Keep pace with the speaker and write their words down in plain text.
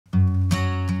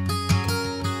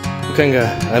Kinga,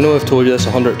 I know I've told you this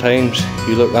 100 times,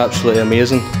 you look absolutely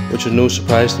amazing, which is no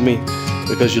surprise to me,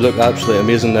 because you look absolutely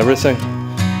amazing in everything.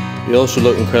 You also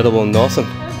look incredible in nothing.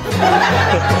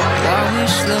 I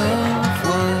wish love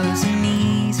was an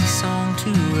easy song to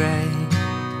write,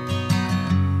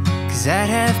 'cause I'd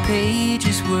have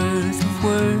pages worth of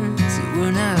words that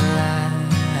were not lies.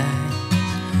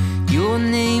 Your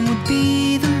name would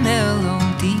be the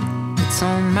melody that's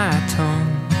on my tongue.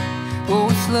 Oh,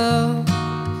 if love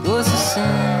was a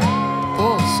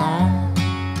simple song,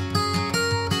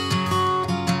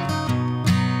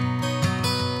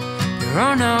 there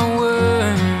are no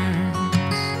words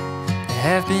that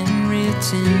have been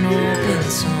written or been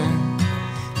sung.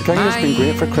 Kinga's been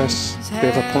great for Chris. They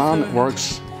have a plan that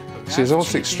works. She's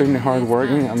also extremely hard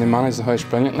working and they manage the house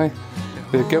brilliantly.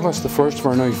 They give us the first of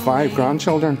our now 5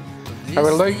 grandchildren. I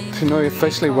would like to now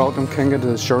officially welcome Kinga to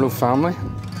the Shirlow family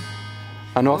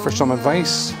and offer some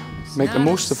advice. Make the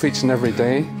most of each and every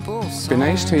day. Be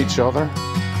nice to each other.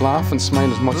 Laugh and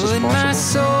smile as much as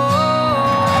possible.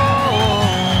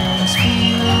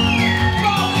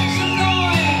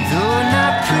 Though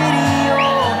not pretty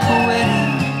or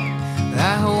poetic,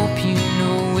 I hope you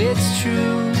know it's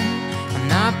true. I'm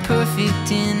not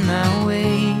perfect in my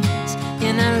ways,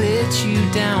 and I let you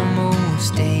down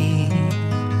most days.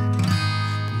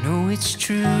 But know it's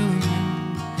true,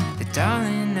 that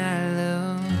darling, I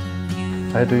love you.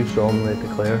 I do solemnly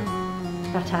declare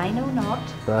that I know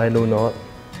not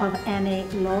of any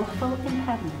lawful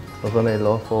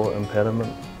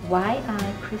impediment why I,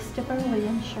 Christopher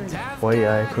William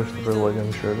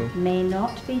Shirley, may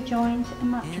not be joined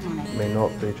in matrimony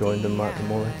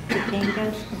to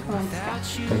Kinga's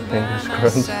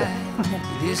Coleraine.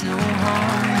 There's no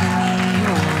harmony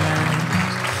or rhyme,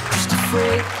 just a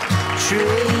freight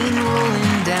train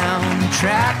rolling down the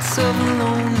tracks of a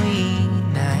lonely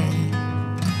night.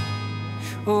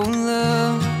 Oh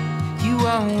love, you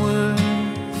are worth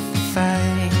the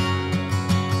fight,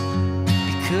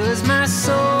 because my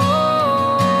soul's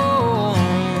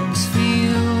for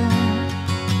you.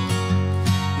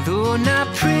 Though not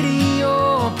pretty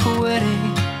or poetic,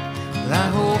 well, I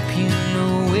hope you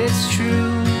know it's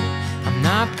true. I'm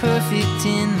not perfect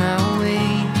in my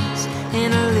ways,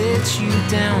 and I let you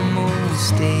down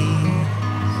most days.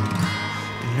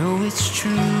 But know it's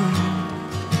true.